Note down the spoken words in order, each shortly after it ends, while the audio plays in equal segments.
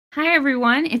Hi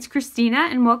everyone, it's Christina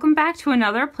and welcome back to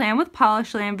another Plan with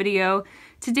Polishland video.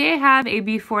 Today I have a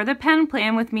Before the Pen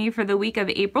plan with me for the week of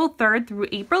April 3rd through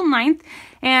April 9th,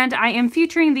 and I am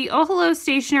featuring the Oh Hello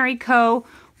Stationery Co.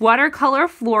 Watercolor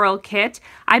Floral Kit.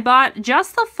 I bought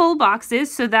just the full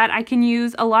boxes so that I can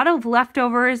use a lot of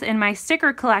leftovers in my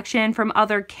sticker collection from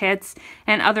other kits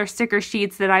and other sticker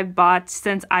sheets that I've bought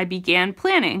since I began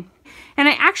planning. And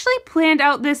I actually planned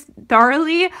out this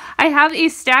thoroughly. I have a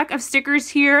stack of stickers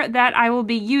here that I will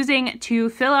be using to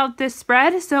fill out this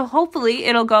spread, so hopefully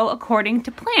it'll go according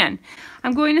to plan.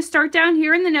 I'm going to start down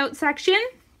here in the note section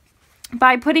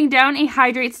by putting down a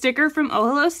hydrate sticker from Oh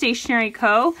Hello Stationery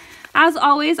Co. As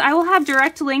always, I will have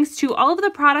direct links to all of the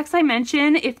products I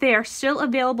mentioned if they are still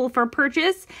available for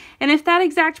purchase, and if that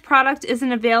exact product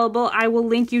isn't available, I will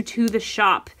link you to the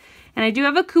shop. And I do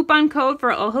have a coupon code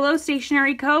for Oh Hello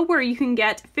Stationery Co. where you can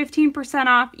get 15%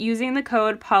 off using the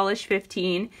code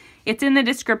POLISH15. It's in the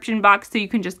description box, so you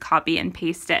can just copy and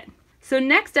paste it. So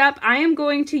next up, I am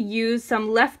going to use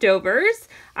some leftovers.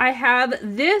 I have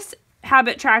this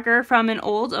habit tracker from an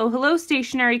old Oh Hello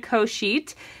Stationery Co.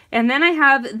 sheet. And then I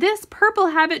have this purple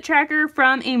habit tracker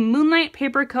from a Moonlight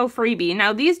Paper Co. freebie.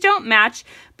 Now these don't match,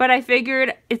 but I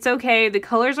figured it's okay. The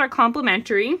colors are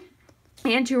complementary.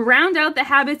 And to round out the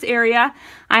habits area,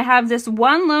 I have this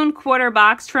one lone quarter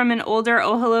box from an older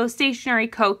Oh Hello Stationery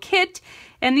Co. kit,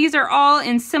 and these are all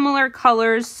in similar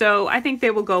colors, so I think they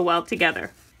will go well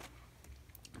together.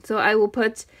 So I will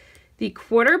put the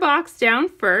quarter box down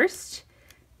first.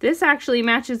 This actually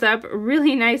matches up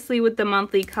really nicely with the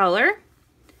monthly color.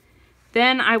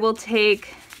 Then I will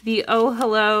take the Oh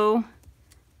Hello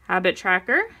habit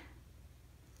tracker.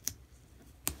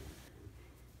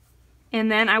 And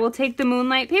then I will take the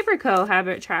Moonlight Paper Co.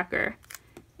 habit tracker.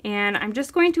 And I'm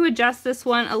just going to adjust this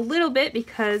one a little bit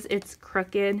because it's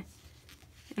crooked.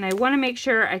 And I want to make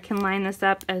sure I can line this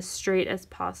up as straight as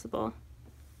possible.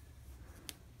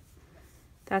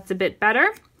 That's a bit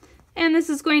better. And this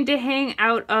is going to hang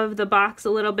out of the box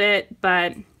a little bit,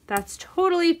 but that's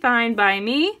totally fine by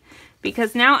me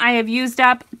because now I have used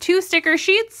up 2 sticker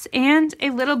sheets and a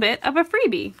little bit of a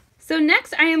freebie. So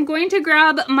next I am going to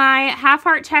grab my half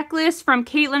heart checklist from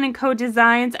Caitlin & Co.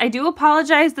 Designs. I do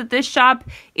apologize that this shop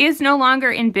is no longer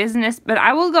in business, but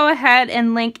I will go ahead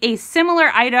and link a similar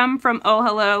item from Oh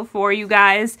Hello for you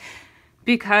guys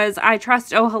because I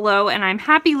trust Oh Hello and I'm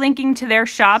happy linking to their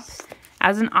shop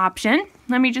as an option.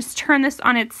 Let me just turn this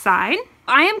on its side.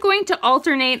 I am going to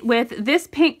alternate with this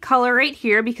pink color right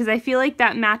here because I feel like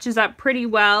that matches up pretty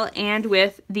well and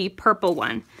with the purple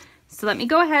one. So let me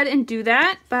go ahead and do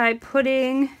that by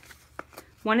putting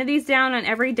one of these down on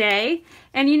every day.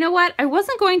 And you know what? I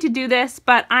wasn't going to do this,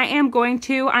 but I'm going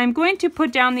to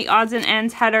put down the odds and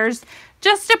ends headers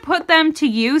just to put them to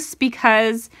use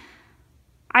because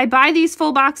I buy these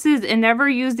full boxes and never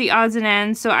use the odds and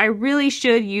ends, so I really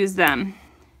should use them.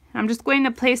 I'm just going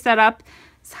to place that up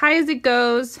as high as it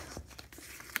goes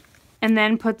and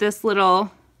then put this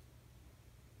little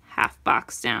half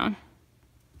box down.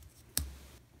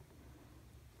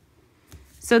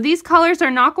 So these colors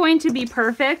are not going to be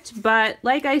perfect, but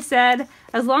like I said,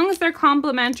 as long as they're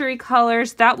complementary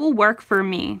colors, that will work for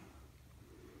me.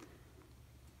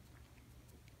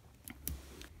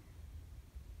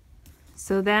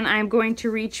 So then I'm going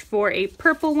to reach for a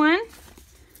purple one.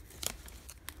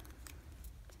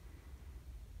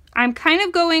 I'm kind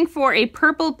of going for a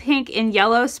purple, pink, and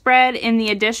yellow spread in the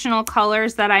additional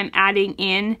colors that I'm adding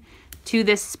in to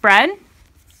this spread.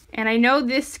 And I know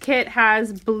this kit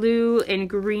has blue and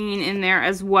green in there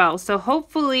as well, so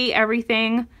hopefully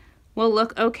everything will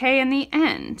look okay in the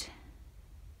end.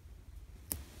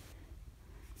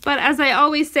 But as I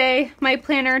always say, my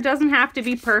planner doesn't have to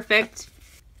be perfect.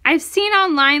 I've seen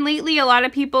online lately a lot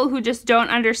of people who just don't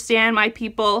understand why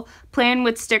people plan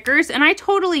with stickers, and I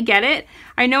totally get it.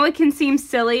 I know it can seem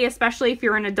silly, especially if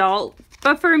you're an adult,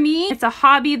 but for me, it's a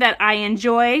hobby that I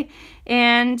enjoy,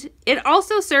 and it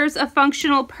also serves a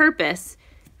functional purpose.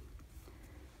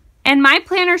 And my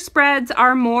planner spreads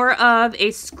are more of a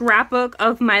scrapbook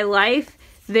of my life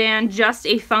than just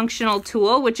a functional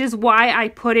tool, which is why I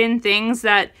put in things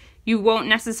that you won't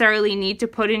necessarily need to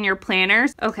put in your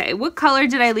planners. Okay, what color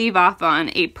did I leave off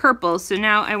on? A purple, so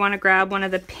now I want to grab one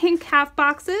of the pink half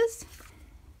boxes.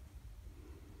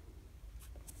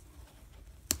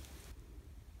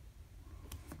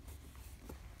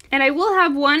 And I will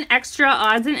have one extra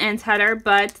odds and ends header,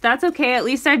 but that's okay. At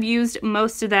least I've used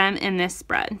most of them in this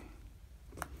spread.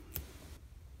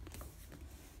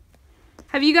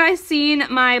 Have you guys seen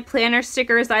my planner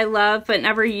stickers I love but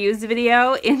never use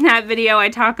video? In that video, I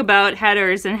talk about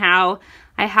headers and how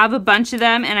I have a bunch of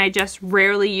them and I just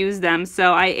rarely use them,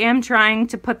 so I am trying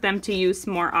to put them to use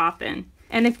more often.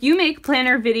 And if you make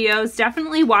planner videos,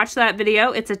 definitely watch that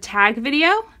video. It's a tag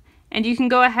video, and you can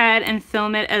go ahead and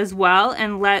film it as well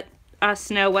and let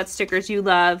us know what stickers you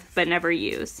love but never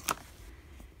use.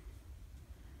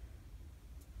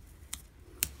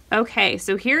 Okay,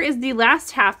 so here is the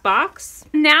last half box.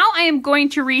 Now I am going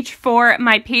to reach for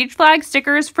my page flag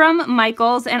stickers from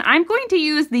Michaels, and I'm going to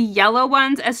use the yellow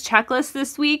ones as checklists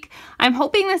this week. I'm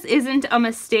hoping this isn't a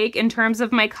mistake in terms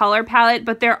of my color palette,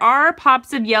 but there are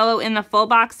pops of yellow in the full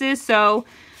boxes, so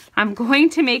I'm going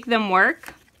to make them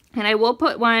work. And I will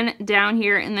put one down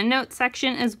here in the notes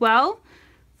section as well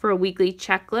for a weekly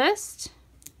checklist.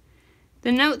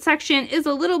 The note section is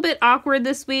a little bit awkward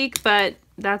this week, but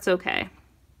that's okay.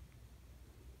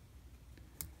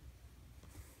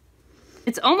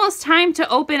 It's almost time to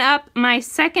open up my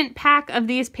second pack of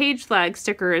these page flag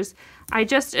stickers. I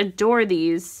just adore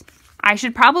these. I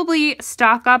should probably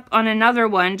stock up on another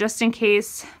one just in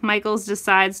case Michaels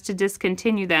decides to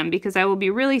discontinue them, because I will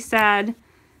be really sad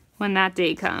when that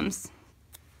day comes.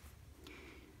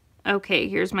 Okay,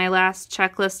 here's my last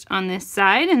checklist on this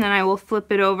side, and then I will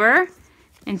flip it over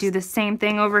and do the same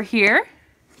thing over here.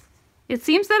 It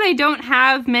seems that I don't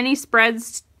have many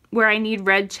spreads where I need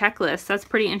red checklists. That's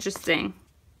pretty interesting.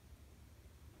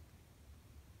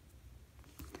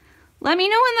 Let me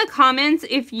know in the comments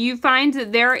if you find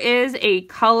that there is a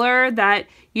color that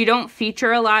you don't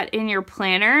feature a lot in your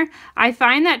planner. I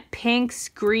find that pinks,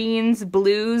 greens,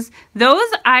 blues, those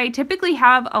I typically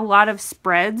have a lot of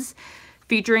spreads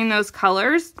featuring those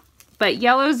colors, but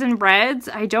yellows and reds,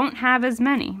 I don't have as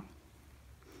many.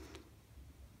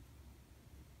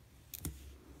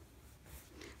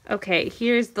 Okay,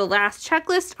 here's the last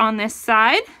checklist on this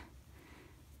side.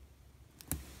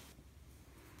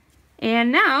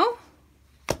 And now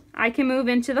I can move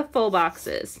into the full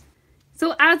boxes.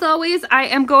 So as always, I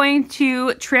am going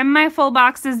to trim my full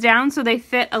boxes down so they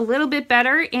fit a little bit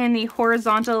better in the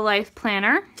Horizontal Life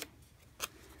Planner.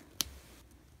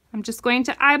 I'm just going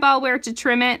to eyeball where to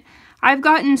trim it. I've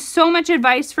gotten so much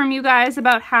advice from you guys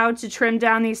about how to trim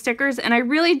down these stickers, and I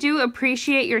really do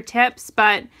appreciate your tips,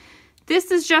 but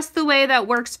this is just the way that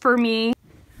works for me.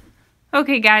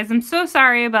 Okay guys, I'm so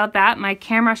sorry about that. My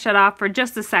camera shut off for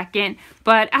just a second,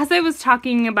 but as I was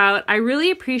talking about, I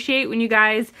really appreciate when you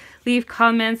guys leave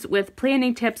comments with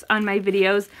planning tips on my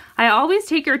videos. I always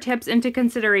take your tips into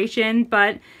consideration,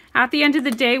 but at the end of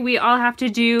the day, we all have to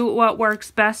do what works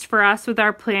best for us with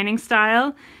our planning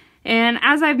style. And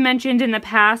as I've mentioned in the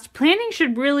past, planning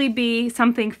should really be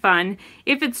something fun.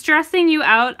 If it's stressing you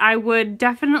out, I would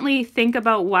definitely think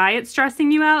about why it's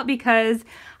stressing you out, because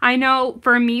I know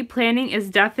for me, planning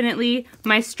is definitely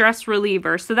my stress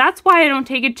reliever. So that's why I don't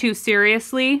take it too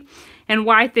seriously and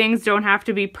why things don't have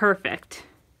to be perfect.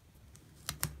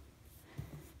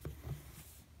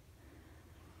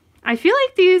 I feel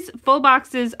like these full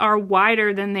boxes are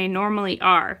wider than they normally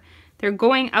are. They're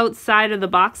going outside of the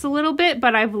box a little bit,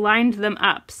 but I've lined them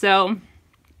up, so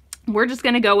we're just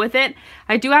gonna go with it.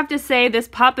 I do have to say this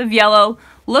pop of yellow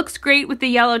looks great with the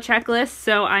yellow checklist,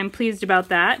 so I'm pleased about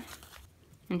that.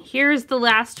 And here's the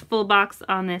last full box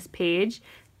on this page.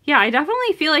 Yeah, I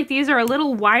definitely feel like these are a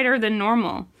little wider than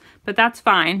normal, but that's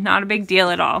fine, not a big deal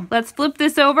at all. Let's flip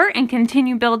this over and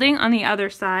continue building on the other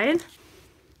side.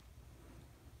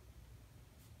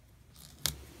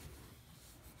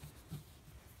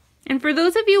 And for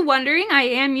those of you wondering, I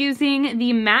am using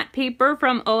the matte paper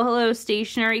from Oh Hello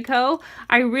Stationery Co.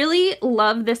 I really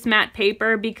love this matte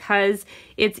paper because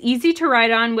it's easy to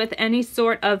write on with any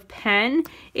sort of pen,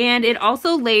 and it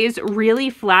also lays really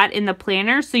flat in the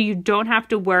planner, so you don't have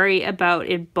to worry about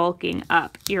it bulking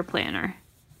up your planner.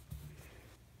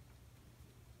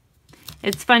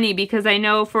 It's funny because I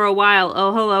know for a while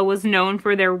Oh Hello was known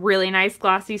for their really nice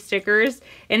glossy stickers,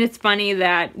 and it's funny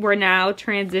that we're now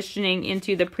transitioning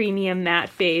into the premium matte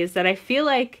phase, that I feel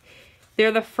like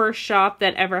they're the first shop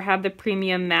that ever had the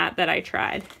premium matte that I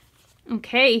tried.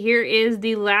 Okay, here is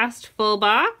the last full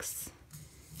box.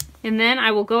 And then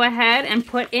I will go ahead and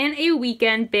put in a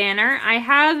weekend banner. I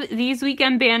have these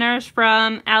weekend banners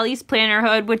from Allie's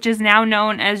Plannerhood, which is now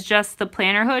known as just the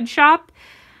Plannerhood shop.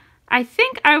 I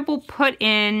think I will put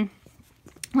in,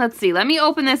 let's see, let me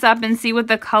open this up and see what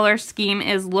the color scheme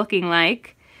is looking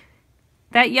like.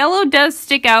 That yellow does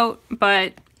stick out,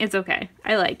 but it's okay.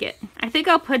 I like it. I think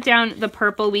I'll put down the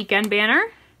purple weekend banner,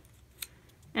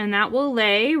 and that will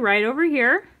lay right over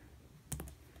here,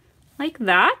 like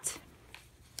that.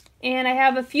 And I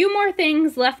have a few more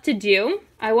things left to do.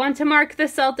 I want to mark the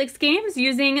Celtics games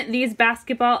using these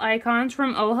basketball icons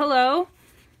from Oh Hello.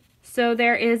 So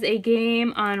there is a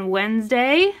game on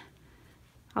Wednesday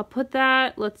I'll put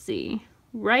that, let's see,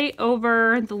 right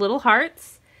over the little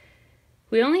hearts.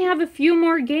 We only have a few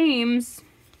more games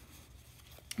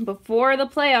before the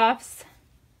playoffs.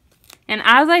 And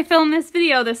as I film this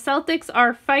video, the Celtics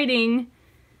are fighting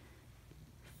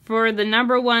for the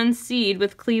 #1 seed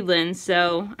with Cleveland.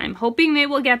 So I'm hoping they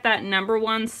will get that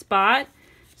 #1 spot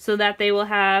so that they will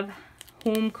have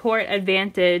home court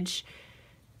advantage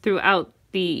throughout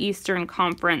the Eastern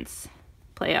Conference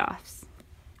playoffs.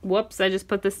 Whoops, I just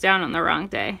put this down on the wrong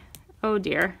day. Oh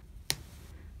dear.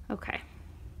 Okay.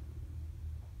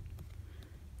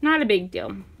 Not a big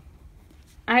deal.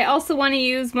 I also want to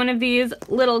use one of these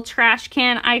little trash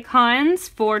can icons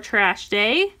for trash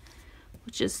day,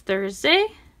 which is Thursday.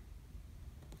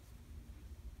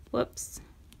 Whoops.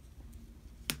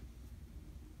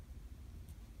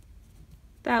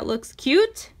 That looks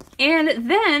cute. And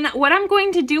then what I'm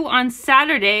going to do on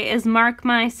Saturday is mark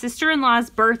my sister-in-law's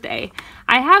birthday.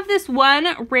 I have this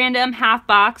one random half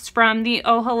box from the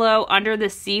Oh Hello Under the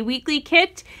Sea weekly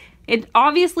kit. It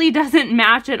obviously doesn't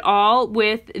match at all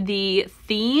with the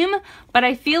theme, but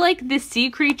I feel like the sea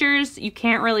creatures you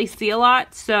can't really see a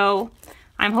lot, so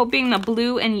I'm hoping the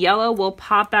blue and yellow will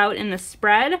pop out in the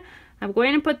spread. I'm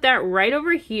going to put that right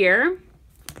over here.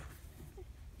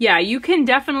 Yeah, you can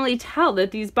definitely tell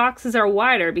that these boxes are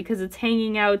wider because it's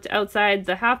hanging out outside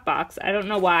the half box. I don't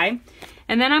know why.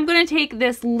 And then I'm going to take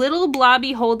this little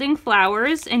blobby holding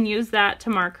flowers and use that to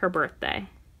mark her birthday.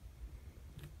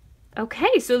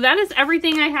 Okay, so that is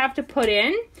everything I have to put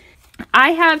in.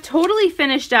 I have totally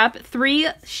finished up 3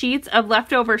 sheets of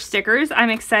leftover stickers. I'm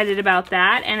excited about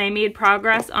that, and I made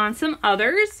progress on some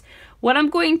others. What I'm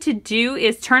going to do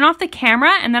is turn off the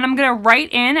camera, and then I'm going to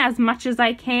write in as much as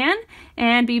I can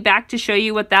and be back to show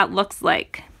you what that looks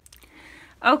like.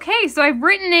 Okay, so I've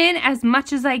written in as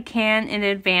much as I can in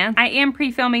advance. I am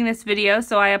pre-filming this video,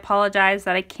 so I apologize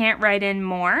that I can't write in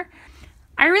more.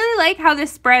 I really like how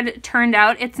this spread turned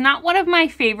out. It's not one of my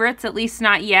favorites, at least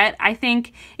not yet. I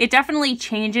think it definitely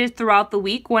changes throughout the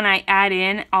week when I add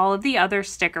in all of the other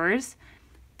stickers.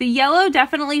 The yellow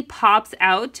definitely pops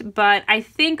out, but I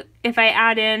think if I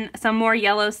add in some more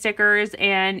yellow stickers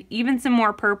and even some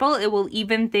more purple, it will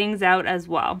even things out as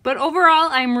well. But overall,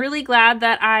 I'm really glad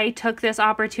that I took this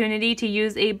opportunity to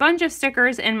use a bunch of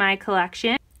stickers in my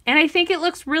collection, and I think it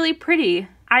looks really pretty.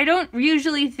 I don't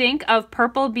usually think of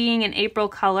purple being an April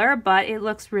color, but it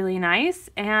looks really nice,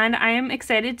 and I am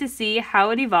excited to see how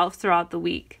it evolves throughout the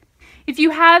week. If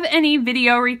you have any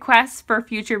video requests for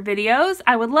future videos,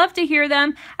 I would love to hear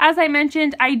them. As I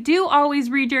mentioned, I do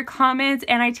always read your comments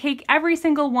and I take every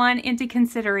single one into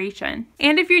consideration.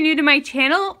 And if you're new to my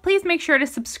channel, please make sure to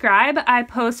subscribe. I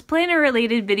post planner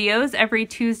related videos every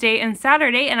Tuesday and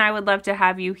Saturday, and I would love to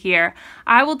have you here.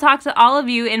 I will talk to all of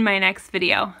you in my next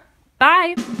video.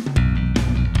 Bye!